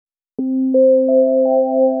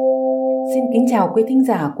Xin kính chào quý thính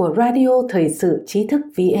giả của Radio Thời sự Trí thức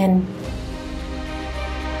VN.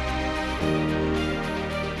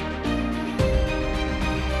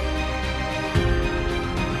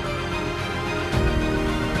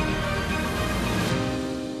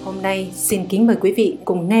 Hôm nay xin kính mời quý vị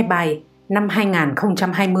cùng nghe bài Năm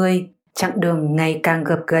 2020, chặng đường ngày càng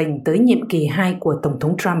gập ghềnh tới nhiệm kỳ 2 của Tổng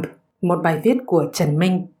thống Trump, một bài viết của Trần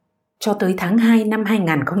Minh. Cho tới tháng 2 năm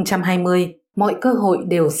 2020, mọi cơ hội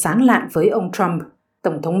đều sáng lạn với ông Trump.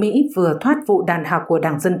 Tổng thống Mỹ vừa thoát vụ đàn hạc của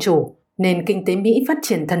Đảng Dân Chủ, nền kinh tế Mỹ phát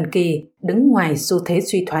triển thần kỳ, đứng ngoài xu thế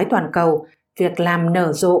suy thoái toàn cầu, việc làm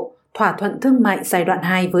nở rộ, thỏa thuận thương mại giai đoạn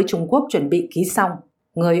 2 với Trung Quốc chuẩn bị ký xong.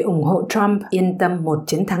 Người ủng hộ Trump yên tâm một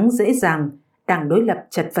chiến thắng dễ dàng, đảng đối lập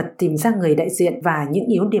chật vật tìm ra người đại diện và những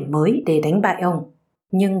yếu điểm mới để đánh bại ông.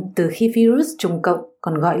 Nhưng từ khi virus Trung Cộng,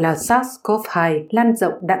 còn gọi là SARS-CoV-2, lan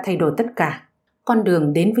rộng đã thay đổi tất cả. Con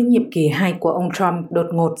đường đến với nhiệm kỳ 2 của ông Trump đột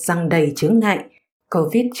ngột giăng đầy chướng ngại.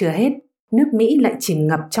 Covid chưa hết, nước Mỹ lại chìm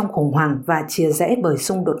ngập trong khủng hoảng và chia rẽ bởi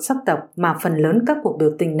xung đột sắc tộc mà phần lớn các cuộc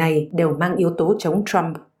biểu tình này đều mang yếu tố chống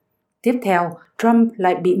Trump. Tiếp theo, Trump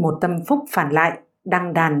lại bị một tâm phúc phản lại,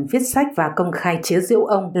 đăng đàn, viết sách và công khai chế giễu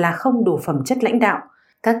ông là không đủ phẩm chất lãnh đạo.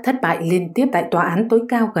 Các thất bại liên tiếp tại tòa án tối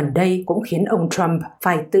cao gần đây cũng khiến ông Trump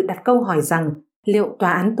phải tự đặt câu hỏi rằng liệu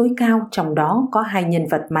tòa án tối cao, trong đó có hai nhân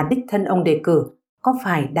vật mà đích thân ông đề cử, có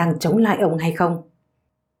phải đang chống lại ông hay không?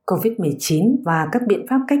 Covid-19 và các biện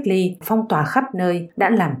pháp cách ly, phong tỏa khắp nơi đã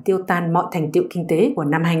làm tiêu tan mọi thành tựu kinh tế của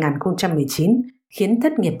năm 2019, khiến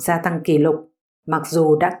thất nghiệp gia tăng kỷ lục. Mặc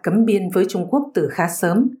dù đã cấm biên với Trung Quốc từ khá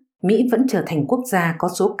sớm, Mỹ vẫn trở thành quốc gia có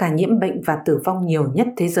số ca nhiễm bệnh và tử vong nhiều nhất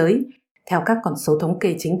thế giới, theo các con số thống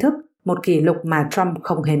kê chính thức, một kỷ lục mà Trump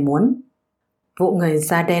không hề muốn. Vụ người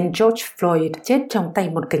da đen George Floyd chết trong tay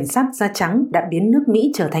một cảnh sát da trắng đã biến nước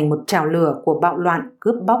Mỹ trở thành một trào lửa của bạo loạn,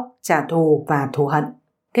 cướp bóc, trả thù và thù hận.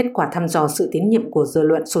 Kết quả thăm dò sự tín nhiệm của dư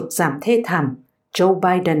luận sụt giảm thê thảm. Joe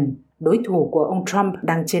Biden, đối thủ của ông Trump,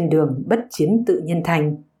 đang trên đường bất chiến tự nhiên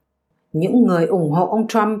thành. Những người ủng hộ ông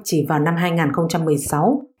Trump chỉ vào năm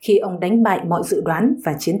 2016, khi ông đánh bại mọi dự đoán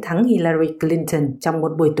và chiến thắng Hillary Clinton trong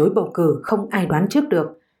một buổi tối bầu cử không ai đoán trước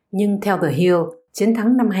được. Nhưng theo The Hill, chiến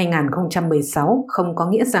thắng năm 2016 không có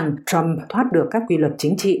nghĩa rằng Trump thoát được các quy luật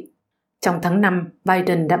chính trị. Trong tháng 5,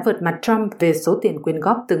 Biden đã vượt mặt Trump về số tiền quyên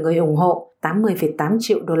góp từ người ủng hộ, 80,8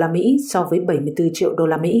 triệu đô la Mỹ so với 74 triệu đô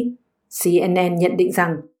la Mỹ. CNN nhận định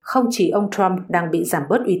rằng không chỉ ông Trump đang bị giảm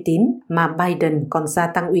bớt uy tín mà Biden còn gia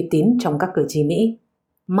tăng uy tín trong các cử tri Mỹ.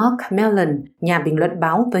 Mark Mellon, nhà bình luận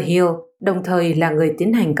báo The Hill, đồng thời là người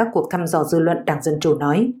tiến hành các cuộc thăm dò dư luận Đảng Dân Chủ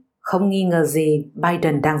nói, không nghi ngờ gì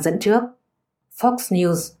Biden đang dẫn trước. Fox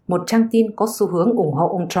News, một trang tin có xu hướng ủng hộ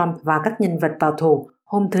ông Trump và các nhân vật bảo thủ,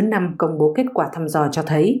 hôm thứ Năm công bố kết quả thăm dò cho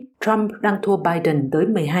thấy Trump đang thua Biden tới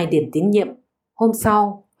 12 điểm tín nhiệm. Hôm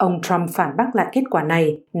sau, ông Trump phản bác lại kết quả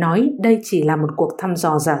này, nói đây chỉ là một cuộc thăm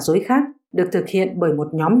dò giả dối khác, được thực hiện bởi một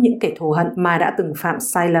nhóm những kẻ thù hận mà đã từng phạm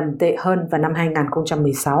sai lầm tệ hơn vào năm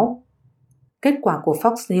 2016. Kết quả của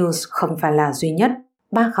Fox News không phải là duy nhất.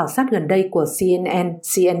 3 khảo sát gần đây của CNN,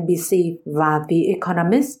 CNBC và The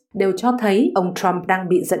Economist đều cho thấy ông Trump đang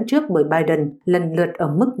bị dẫn trước bởi Biden lần lượt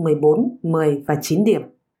ở mức 14, 10 và 9 điểm.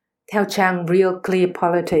 Theo trang Real Clear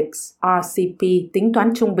Politics, RCP tính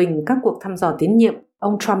toán trung bình các cuộc thăm dò tín nhiệm,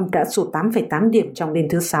 ông Trump đã sụt 8,8 điểm trong đêm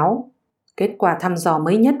thứ 6. Kết quả thăm dò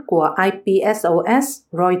mới nhất của Ipsos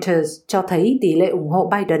Reuters cho thấy tỷ lệ ủng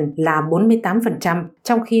hộ Biden là 48%,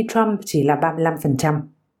 trong khi Trump chỉ là 35%.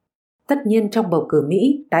 Tất nhiên trong bầu cử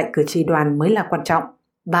Mỹ, đại cử tri đoàn mới là quan trọng.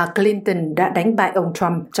 Bà Clinton đã đánh bại ông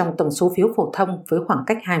Trump trong tổng số phiếu phổ thông với khoảng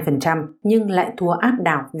cách 2%, nhưng lại thua áp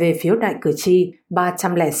đảo về phiếu đại cử tri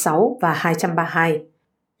 306 và 232.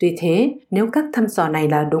 Tuy thế, nếu các thăm dò này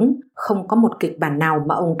là đúng, không có một kịch bản nào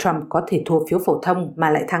mà ông Trump có thể thua phiếu phổ thông mà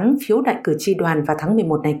lại thắng phiếu đại cử tri đoàn vào tháng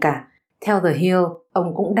 11 này cả. Theo The Hill,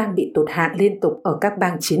 ông cũng đang bị tụt hạng liên tục ở các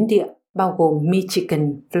bang chiến địa, bao gồm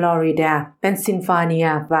Michigan, Florida, Pennsylvania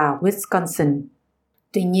và Wisconsin.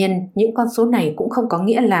 Tuy nhiên, những con số này cũng không có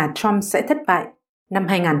nghĩa là Trump sẽ thất bại. Năm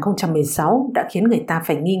 2016 đã khiến người ta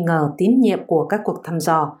phải nghi ngờ tín nhiệm của các cuộc thăm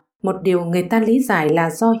dò. Một điều người ta lý giải là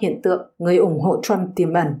do hiện tượng người ủng hộ Trump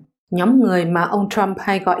tiềm ẩn, nhóm người mà ông Trump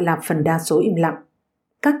hay gọi là phần đa số im lặng.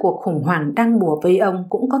 Các cuộc khủng hoảng đang bủa vây ông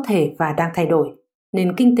cũng có thể và đang thay đổi.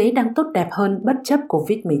 Nền kinh tế đang tốt đẹp hơn bất chấp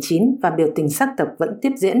Covid-19 và biểu tình sắc tộc vẫn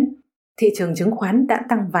tiếp diễn. Thị trường chứng khoán đã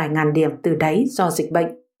tăng vài ngàn điểm từ đáy do dịch bệnh,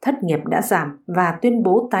 thất nghiệp đã giảm và tuyên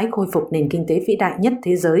bố tái khôi phục nền kinh tế vĩ đại nhất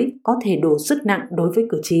thế giới có thể đủ sức nặng đối với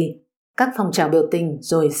cử tri. Các phong trào biểu tình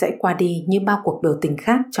rồi sẽ qua đi như bao cuộc biểu tình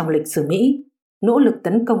khác trong lịch sử Mỹ. nỗ lực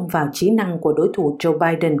tấn công vào trí năng của đối thủ Joe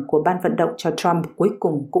Biden của ban vận động cho Trump cuối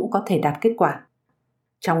cùng cũng có thể đạt kết quả.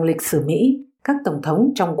 Trong lịch sử Mỹ, các tổng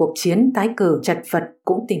thống trong cuộc chiến tái cử chật vật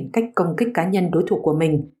cũng tìm cách công kích cá nhân đối thủ của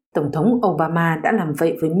mình. Tổng thống Obama đã làm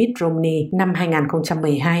vậy với Mitt Romney năm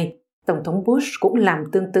 2012. Tổng thống Bush cũng làm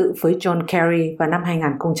tương tự với John Kerry vào năm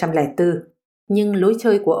 2004. Nhưng lối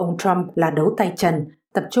chơi của ông Trump là đấu tay trần,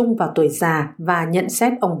 tập trung vào tuổi già và nhận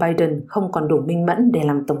xét ông Biden không còn đủ minh mẫn để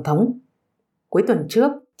làm tổng thống. Cuối tuần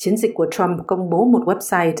trước, chiến dịch của Trump công bố một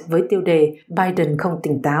website với tiêu đề Biden không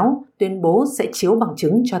tỉnh táo, tuyên bố sẽ chiếu bằng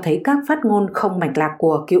chứng cho thấy các phát ngôn không mạch lạc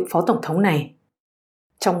của cựu phó tổng thống này.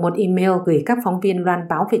 Trong một email gửi các phóng viên loan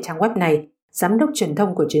báo về trang web này, Giám đốc truyền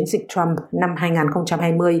thông của chiến dịch Trump năm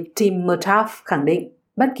 2020 Tim Murtaugh khẳng định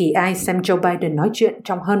bất kỳ ai xem Joe Biden nói chuyện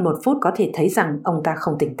trong hơn 1 phút có thể thấy rằng ông ta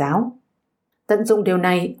không tỉnh táo. Tận dụng điều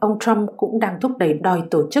này, ông Trump cũng đang thúc đẩy đòi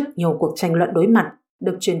tổ chức nhiều cuộc tranh luận đối mặt,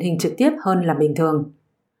 được truyền hình trực tiếp hơn là bình thường.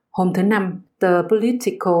 Hôm thứ Năm, tờ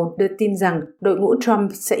Politico đưa tin rằng đội ngũ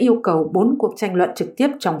Trump sẽ yêu cầu 4 cuộc tranh luận trực tiếp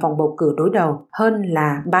trong vòng bầu cử đối đầu hơn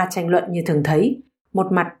là 3 tranh luận như thường thấy.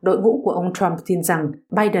 Một mặt, đội ngũ của ông Trump tin rằng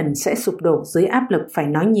Biden sẽ sụp đổ dưới áp lực phải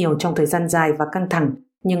nói nhiều trong thời gian dài và căng thẳng,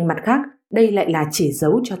 nhưng mặt khác, đây lại là chỉ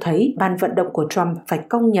dấu cho thấy ban vận động của Trump phải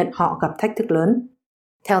công nhận họ gặp thách thức lớn.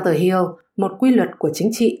 Theo The Hill, một quy luật của chính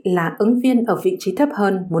trị là ứng viên ở vị trí thấp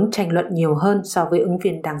hơn muốn tranh luận nhiều hơn so với ứng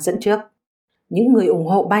viên đang dẫn trước. Những người ủng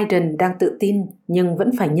hộ Biden đang tự tin nhưng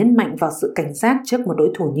vẫn phải nhấn mạnh vào sự cảnh giác trước một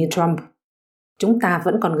đối thủ như Trump. Chúng ta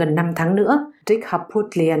vẫn còn gần 5 tháng nữa, Dick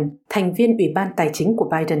Harpootlian, thành viên Ủy ban Tài chính của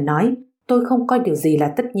Biden nói, tôi không coi điều gì là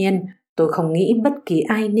tất nhiên, tôi không nghĩ bất kỳ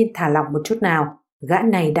ai nên thả lỏng một chút nào. Gã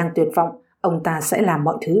này đang tuyệt vọng, ông ta sẽ làm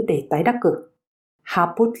mọi thứ để tái đắc cử.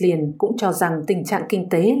 Harpootlian cũng cho rằng tình trạng kinh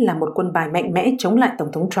tế là một quân bài mạnh mẽ chống lại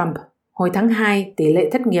Tổng thống Trump. Hồi tháng 2, tỷ lệ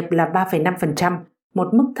thất nghiệp là 3,5%,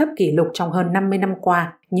 một mức thấp kỷ lục trong hơn 50 năm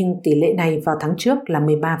qua, nhưng tỷ lệ này vào tháng trước là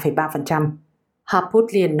 13,3%.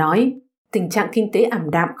 Harpootlian nói, tình trạng kinh tế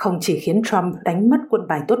ảm đạm không chỉ khiến Trump đánh mất quân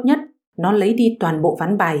bài tốt nhất, nó lấy đi toàn bộ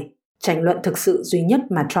ván bài. Tranh luận thực sự duy nhất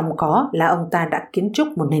mà Trump có là ông ta đã kiến trúc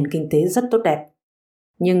một nền kinh tế rất tốt đẹp.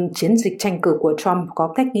 Nhưng chiến dịch tranh cử của Trump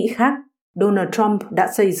có cách nghĩ khác. Donald Trump đã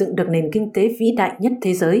xây dựng được nền kinh tế vĩ đại nhất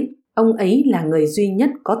thế giới. Ông ấy là người duy nhất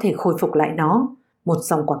có thể khôi phục lại nó. Một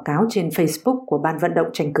dòng quảng cáo trên Facebook của ban vận động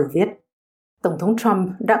tranh cử viết. Tổng thống Trump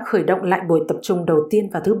đã khởi động lại buổi tập trung đầu tiên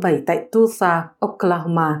vào thứ Bảy tại Tulsa,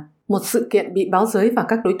 Oklahoma, một sự kiện bị báo giới và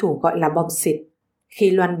các đối thủ gọi là bom xịt.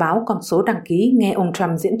 Khi loan báo con số đăng ký nghe ông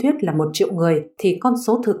Trump diễn thuyết là 1 triệu người thì con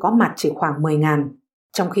số thực có mặt chỉ khoảng 10.000.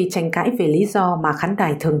 Trong khi tranh cãi về lý do mà khán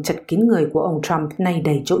đài thường chật kín người của ông Trump nay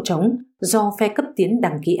đầy chỗ trống, do phe cấp tiến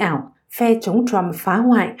đăng ký ảo, phe chống Trump phá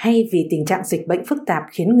hoại hay vì tình trạng dịch bệnh phức tạp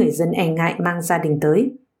khiến người dân e ngại mang gia đình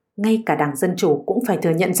tới. Ngay cả Đảng Dân Chủ cũng phải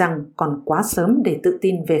thừa nhận rằng còn quá sớm để tự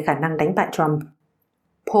tin về khả năng đánh bại Trump.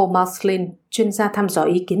 Paul Maslin, chuyên gia thăm dò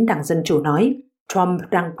ý kiến Đảng Dân Chủ nói, Trump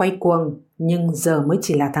đang quay cuồng, nhưng giờ mới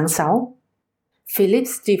chỉ là tháng 6. Philip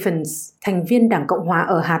Stephens, thành viên Đảng Cộng hòa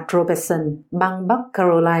ở hạt Robeson, bang Bắc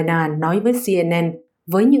Carolina nói với CNN,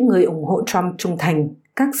 với những người ủng hộ Trump trung thành,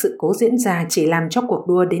 các sự cố diễn ra chỉ làm cho cuộc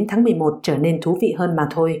đua đến tháng 11 trở nên thú vị hơn mà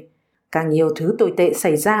thôi. Càng nhiều thứ tồi tệ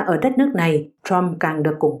xảy ra ở đất nước này, Trump càng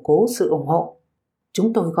được củng cố sự ủng hộ.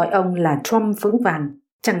 Chúng tôi gọi ông là Trump vững vàng,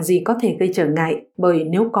 chẳng gì có thể gây trở ngại bởi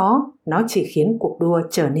nếu có, nó chỉ khiến cuộc đua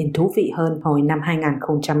trở nên thú vị hơn hồi năm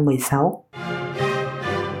 2016.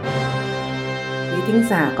 Quý thính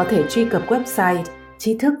giả có thể truy cập website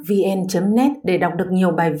tri thức vn.net để đọc được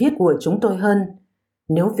nhiều bài viết của chúng tôi hơn.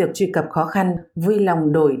 Nếu việc truy cập khó khăn, vui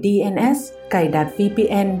lòng đổi DNS, cài đặt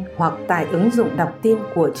VPN hoặc tải ứng dụng đọc tin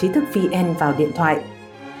của Trí thức VN vào điện thoại.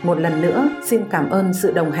 Một lần nữa, xin cảm ơn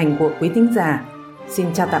sự đồng hành của quý thính giả. Xin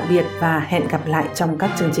chào tạm biệt và hẹn gặp lại trong các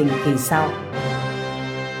chương trình kỳ sau.